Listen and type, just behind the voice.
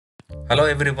Hello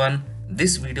everyone,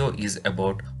 this video is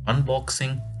about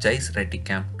unboxing Jaiz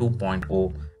RetiCAM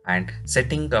 2.0 and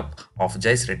setting up of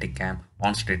Jaiz RetiCAM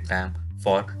on SLitlamp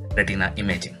for retina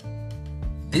imaging.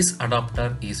 This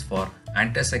adapter is for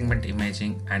anti-segment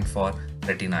imaging and for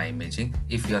retina imaging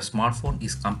if your smartphone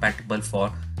is compatible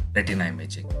for retina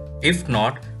imaging. If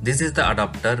not, this is the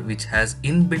adapter which has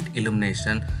inbuilt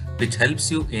illumination which helps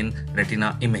you in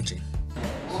retina imaging.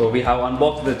 So we have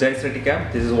unboxed the Jaiz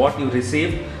RetiCAM. This is what you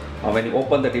receive when you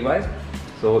open the device.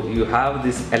 So you have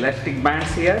these elastic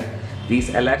bands here.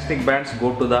 These elastic bands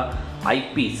go to the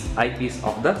eyepiece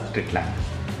of the SLitlamp.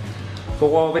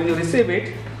 So when you receive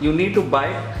it, you need to buy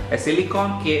a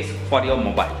silicone case for your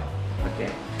mobile. Okay,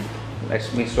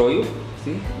 let me show you.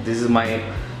 See, this is my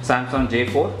Samsung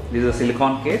J4. This is a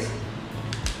silicone case.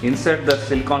 Insert the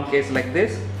silicone case like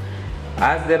this.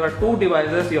 As there are two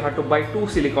devices, you have to buy two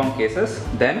silicone cases.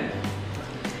 Then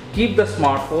keep the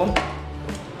smartphone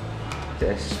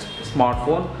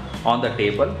on the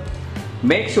table.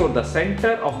 Make sure the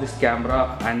center of this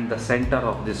camera and the center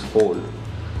of this hole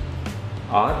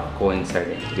are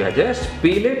coinciding. You just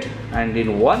peel it and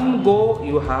in one go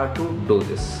you have to do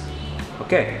this.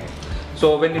 Okay,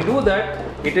 so when you do that,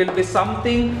 it will be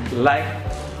something like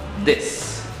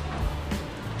this.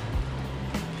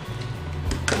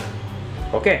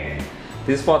 Okay,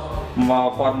 this is for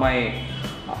my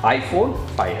iPhone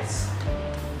 5s.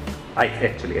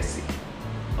 Actually SE.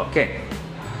 Okay,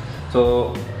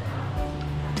 so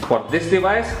for this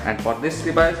device and for this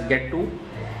device, get two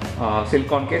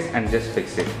silicone case and just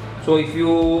fix it. So if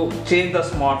you change the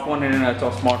smartphone in a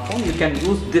smartphone, you can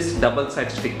use this double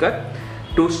side sticker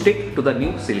to stick to the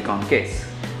new silicone case,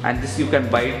 and this you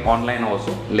can buy it online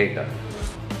also later.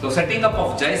 So setting up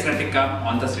of Jaiz RetiCAM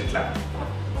on the SLitlamp.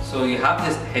 So you have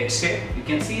this head shape. You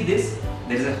can see this.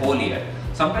 There is a hole here.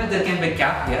 Sometimes there can be a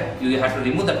cap here. You have to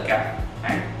remove that cap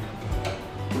and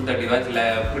put the device,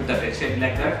 put the head shape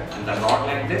like that and the rod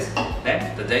like this.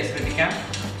 Then the Jaiz RetiCAM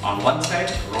on one side,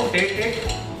 rotate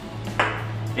it,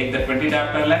 take the 20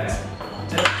 diopter lens,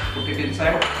 just put it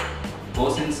inside,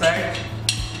 goes inside,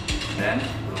 then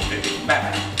rotate it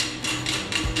back.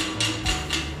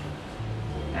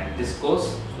 And this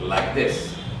goes like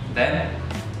this. Then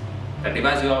the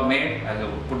device you have made,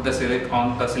 put the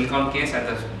silicone case and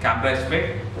the camera is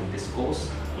fit, this goes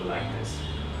like this.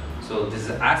 So this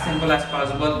is as simple as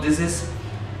possible. This is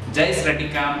Jaiz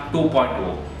RetiCAM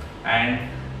 2.0 and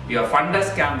your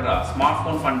Fundus camera,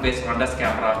 smartphone based Fundus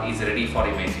camera is ready for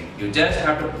imaging. You just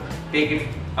have to take it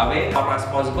away as far as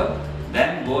possible,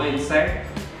 then go inside,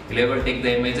 you'll be able to take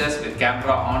the images with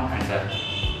camera on and the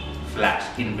flash,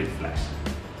 inbuilt flash.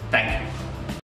 Thank you.